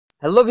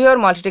Hello viewer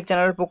Multitech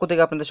চ্যানেলের পক্ষ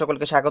থেকে আপনাদের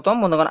সকলকে স্বাগতম।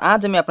 বন্ধুগণ,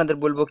 আজ আমি আপনাদের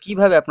বলবো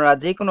কিভাবে আপনারা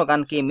যে কোনো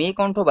গানকে মেয়ে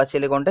কণ্ঠ বা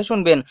ছেলে কণ্ঠে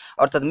শুনবেন,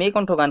 অর্থাৎ মেয়ে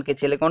কণ্ঠ গানকে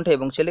ছেলে কণ্ঠে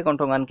এবং ছেলে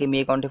কণ্ঠ গানকে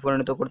মেয়ে কণ্ঠে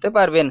পরিণত করতে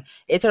পারবেন।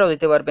 এছাড়াও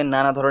দিতে পারবেন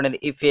নানা ধরনের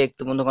ইফেক্ট।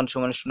 তো বন্ধুগণ,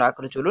 সময় নষ্ট না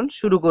করে চলুন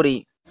শুরু করি।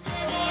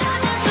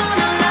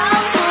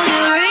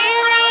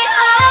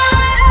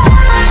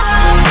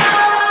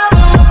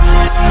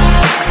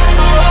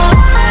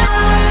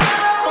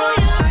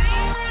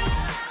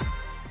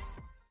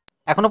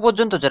 এখনো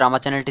পর্যন্ত যারা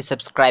আমার চ্যানেলটি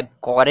সাবস্ক্রাইব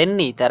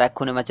করেননি তারা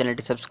এখন আমার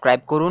চ্যানেলটি সাবস্ক্রাইব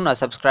করুন আর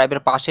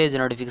সাবস্ক্রাইবের পাশে যে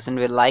নোটিফিকেশন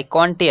বেল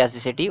আইকনটি আছে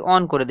সেটি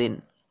অন করে দিন।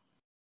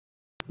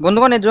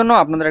 বন্ধুগণ, এর জন্য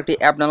আপনাদের একটি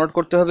অ্যাপ ডাউনলোড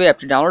করতে হবে।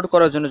 অ্যাপটি ডাউনলোড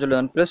করার জন্য চলে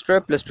যান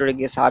প্লে স্টোরে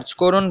গিয়ে সার্চ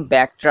করুন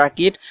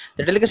ব্যাকট্র্যাকিট।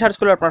 যেটা লিখে সার্চ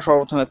করলে আপনারা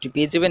সর্বপ্রথম অ্যাপটি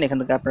পেয়ে যাবেন। এখান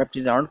থেকে আপনারা অ্যাপটি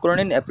ডাউনলোড করে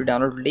নিন। অ্যাপটি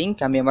ডাউনলোড লিঙ্ক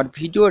আমি আমার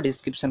ভিডিও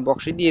ডিসক্রিপশন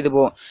বক্সে দিয়ে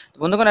দেবো। তো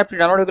বন্ধুগণ, অ্যাপটি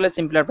ডাউনলোড হয়ে গেলে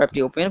সিম্পলি আপনার অ্যাপটি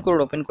ওপেন করুন।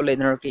 ওপেন করলে এই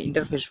ধরনের একটি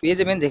ইন্টারফেস পেয়ে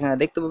যাবেন, যেখানে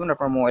দেখতে পাবেন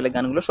আপনার মোবাইলে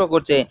গানগুলো শো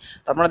করছে।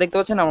 তো আপনারা দেখতে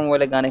পাচ্ছেন আমার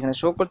মোবাইলে গান এখানে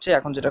শো করছে।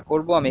 এখন যেটা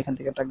করবো, আমি এখান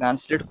থেকে একটা গান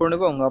সিলেক্ট করে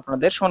নেবো এবং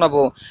আপনাদের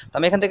শোনাবো। তো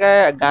আমি এখান থেকে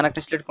গান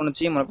একটা সিলেক্ট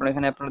করেছি। মনে করেন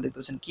এখানে আপনারা দেখতে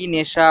পাচ্ছেন কি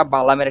নেশা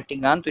বালামের একটি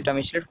গান। তো এটা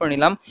আমি সিলেক্ট করে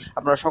নিলাম।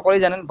 আপনারা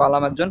সকলেই জানেন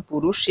বালাম একজন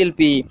পুরুষ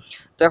শিল্পী।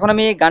 তো এখন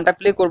আমি গানটা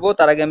প্লে করব,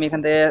 তার আগে আমি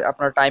এখান থেকে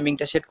আপনার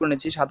টাইমিংটা সেট করে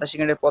নিচ্ছি। 27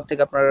 সেকেন্ডের পর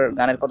থেকে আপনার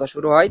গানের কথা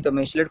শুরু হয়। তো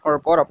আমি সিলেক্ট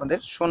করার পর আপনাদের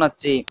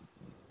শোনাচ্ছি।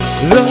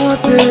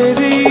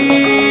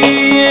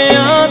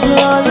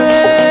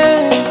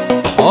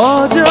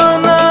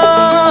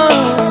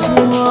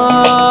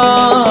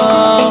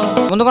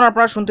 বন্ধুগণ,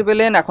 আপনারা শুনতে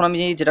পেলেন। এখন আমি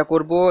যেটা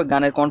করব,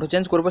 গানের কণ্ঠ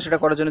চেঞ্জ করব। সেটা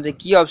করার জন্য যে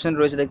কি অপশন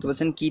রয়েছে দেখতে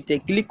পাচ্ছেন, কিতে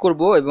ক্লিক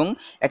করব এবং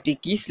একটি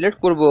কি সিলেক্ট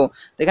করব।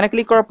 তো এখানে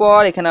ক্লিক করার পর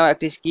এখানে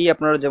একটি কি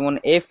আপনার যেমন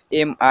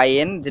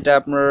FMIN, যেটা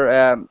আপনার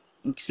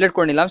সিলেক্ট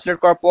করে নিলাম।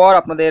 সিলেক্ট করার পর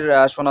আপনাদের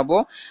শোনাবো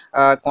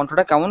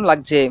কণ্ঠটা কেমন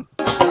লাগছে।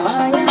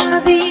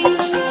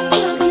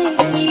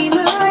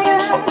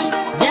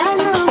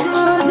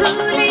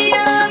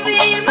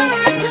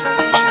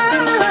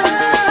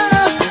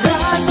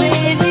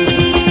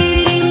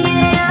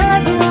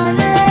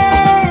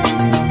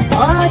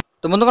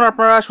 তো বন্ধুগণ,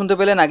 আপনারা শুনতে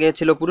পেলেন আগে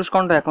ছিল পুরুষ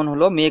কণ্ঠ, এখন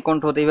হলো মেয়ে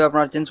কণ্ঠ। তো এইভাবে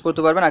আপনারা চেঞ্জ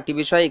করতে পারবেন। একটি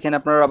বিষয়, এখানে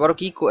আপনারা আবারও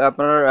কি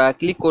আপনারা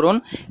ক্লিক করুন।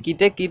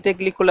 কিতে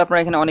ক্লিক করলে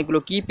আপনারা এখানে অনেকগুলো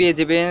কি পেয়ে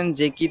যাবেন,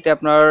 যে কিতে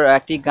আপনার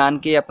একটি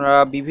গানকে আপনারা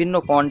বিভিন্ন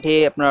কণ্ঠে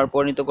আপনারা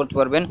পরিণত করতে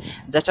পারবেন।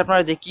 জাস্ট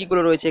আপনারা যে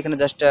কিগুলো রয়েছে এখানে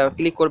জাস্ট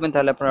ক্লিক করবেন,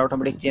 তাহলে আপনার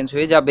অটোমেটিক চেঞ্জ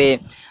হয়ে যাবে।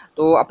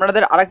 তো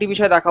আপনাদের আরেকটি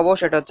বিষয় দেখাবো,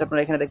 সেটা হচ্ছে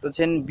আপনারা এখানে দেখতে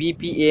পাচ্ছেন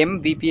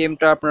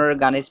বিপিএমটা আপনার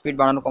গানের স্পিড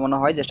বাড়ানো কমানো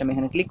হয়। জাস্ট আমি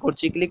এখানে ক্লিক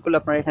করছি। ক্লিক করলে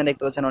আপনারা এখানে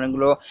দেখতে পাচ্ছেন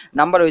অনেকগুলো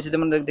নাম্বার রয়েছে।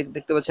 যেমন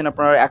দেখতে পাচ্ছেন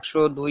আপনার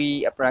 102,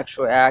 আপনার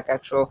 101,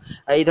 100,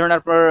 এই ধরনের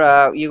আপনার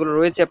ইয়েগুলো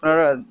রয়েছে।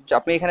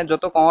 আপনি এখানে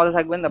যত কমাতে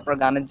থাকবেন আপনার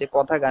গানের যে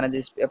কথা, গানের যে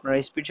আপনার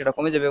স্পিড সেটা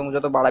কমে যাবে, এবং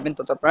যত বাড়াবেন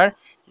তত আপনার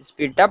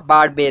স্পিডটা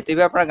বাড়বে। তো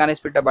এইভাবে আপনার গানের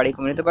স্পিডটা বাড়িয়ে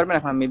কমে নিতে পারবেন।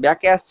 এখন আমি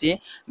ব্যাকে আসছি।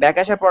 ব্যাকে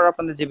আসার পর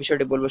আপনাদের যে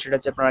বিষয়টি বলবো সেটা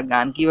হচ্ছে আপনারা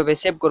গান কিভাবে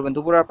সেভ করবেন।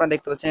 দুপুরে আপনারা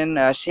দেখতে পাচ্ছেন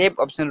সেভ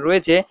অপশন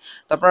রয়েছে।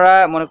 তো আপনারা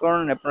মনে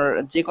করুন আপনার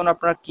যে কোনো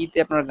আপনার কিতে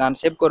আপনার গান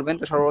সেভ করবেন।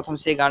 তো সর্বপ্রথম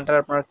সেই গানটার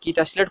আপনার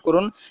কিটা সিলেক্ট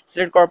করুন।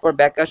 সিলেক্ট করার পর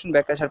ব্যাকে আসুন।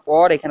 ব্যাকে আসার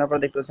পর এখানে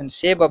আপনারা দেখতে পাচ্ছেন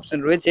সেভ অপশন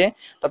রয়েছে।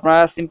 তো আপনারা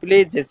সিম্পলি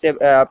যে সেভ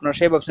আপনার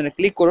সেভ অপশনে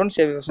ক্লিক করুন।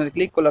 সেভ অপশনে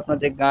ক্লিক করলে আপনার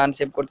যে গান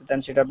সেভ করতে চান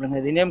সেটা আপনার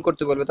রিনেম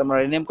করতে বলবে। তো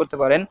আপনারা রিনেম করতে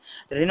পারেন।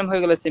 রিনেম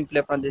হয়ে গেলে সিম্পলি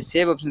আপনার যে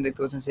সেভ অপশন দেখতে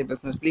পাচ্ছেন সেভ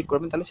অপশনে ক্লিক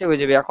করবেন, তাহলে সেভ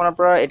হয়ে যাবে। এখন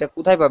আপনারা এটা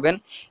কোথায় পাবেন?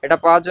 এটা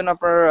পাওয়ার জন্য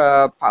আপনার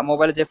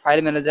মোবাইলে যে ফাইল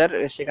ম্যানেজার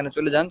সেখানে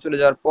চলে যান। চলে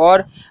যাওয়ার পর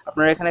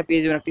আপনারা এখানে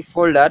পেয়ে যাবেন একটি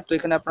ফোল্ডার। তো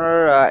এখানে আপনার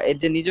এর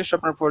যে নিজস্ব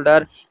আপনার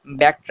ফোল্ডার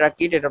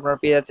ব্যাকট্র্যাকিট, এটা আপনারা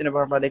পেয়ে যাচ্ছেন। এবং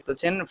আপনারা দেখতে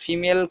পাচ্ছেন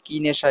ফিমেল কি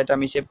নেশা, এটা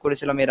আমি সেভ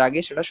করেছিলাম এর আগে,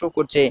 সেটা শো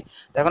করছে।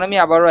 তো এখন আমি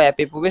আবারও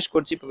অ্যাপে প্রবেশ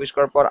করছি। প্রবেশ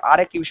করার পর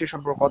আরেকটি বিষয়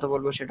সম্পর্কে কথা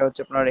বলবো, সেটা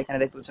হচ্ছে আপনারা এখানে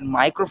দেখতে পাচ্ছেন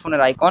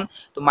মাইক্রোফোনের আইকন।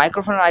 তো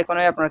মাইক্রোফোনের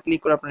আইকনে আপনারা ক্লিক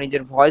করে আপনার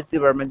নিজের ভয়েস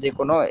দিতে পারবেন যে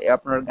কোনো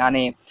আপনার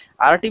গানে।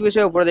 আরেকটি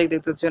বিষয় উপরে দেখতে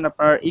পাচ্ছেন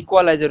আপনার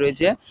ইকুয়ালাইজার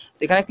রয়েছে। তো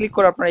এখানে ক্লিক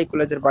করে আপনারা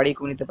ইকুয়ালাইজার বাড়িয়ে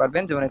কমিয়ে নিতে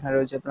পারবেন। যেমন এখানে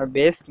রয়েছে আপনার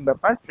বেস কিংবা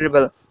আপনার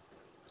ট্রিবল।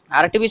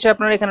 আরেকটি বিষয়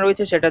আপনার এখানে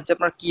রয়েছে, সেটা হচ্ছে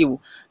আপনার কিউ।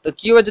 তো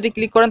কিউ এ যদি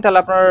ক্লিক করেন তাহলে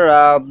আপনার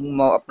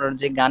আপনার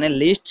যে গানের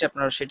লিস্ট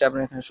আপনার সেটা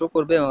আপনার এখানে শো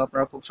করবে, এবং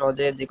আপনারা খুব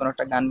সহজে যে কোনো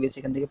একটা গান বেছে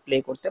এখান থেকে প্লে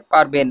করতে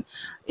পারবেন।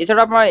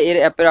 এছাড়া আপনার এর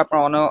অ্যাপের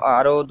আপনার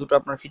আরও দুটো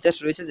আপনার ফিচার্স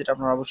রয়েছে, যেটা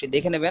আপনারা অবশ্যই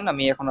দেখে নেবেন,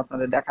 আমি এখন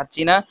আপনাদের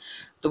দেখাচ্ছি না।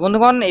 তো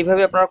বন্ধুগণ,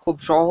 এইভাবে আপনারা খুব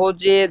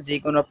সহজে যে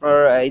কোনো আপনার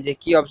এই যে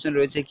কি অপশন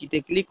রয়েছে, কিতে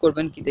ক্লিক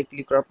করবেন। কিতে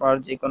ক্লিক করার পর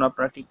যে কোনো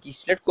আপনার একটি কি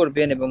সিলেক্ট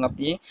করবেন, এবং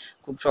আপনি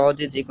খুব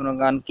সহজে যে কোনো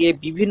গানকে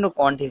বিভিন্ন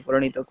কণ্ঠে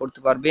পরিণত করতে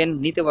পারবেন,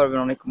 নিতে পারবেন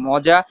অনেক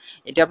মজা।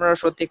 এটা আপনারা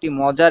সত্যি একটি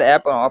মজার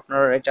অ্যাপ,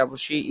 আপনারা এটা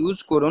অবশ্যই ইউজ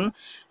করুন।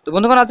 তো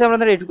বন্ধুগণ, আজকে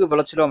আপনাদের এটুকুই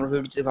বলা ছিল। আমার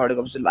ভিডিওটি ভালো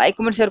লাগে অবশ্যই লাইক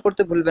কমেন্ট শেয়ার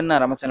করতে ভুলবেন না,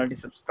 আর আমার চ্যানেলটি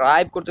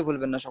সাবস্ক্রাইব করতে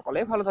ভুলবেন না। সকলে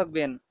ভালো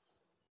থাকবেন।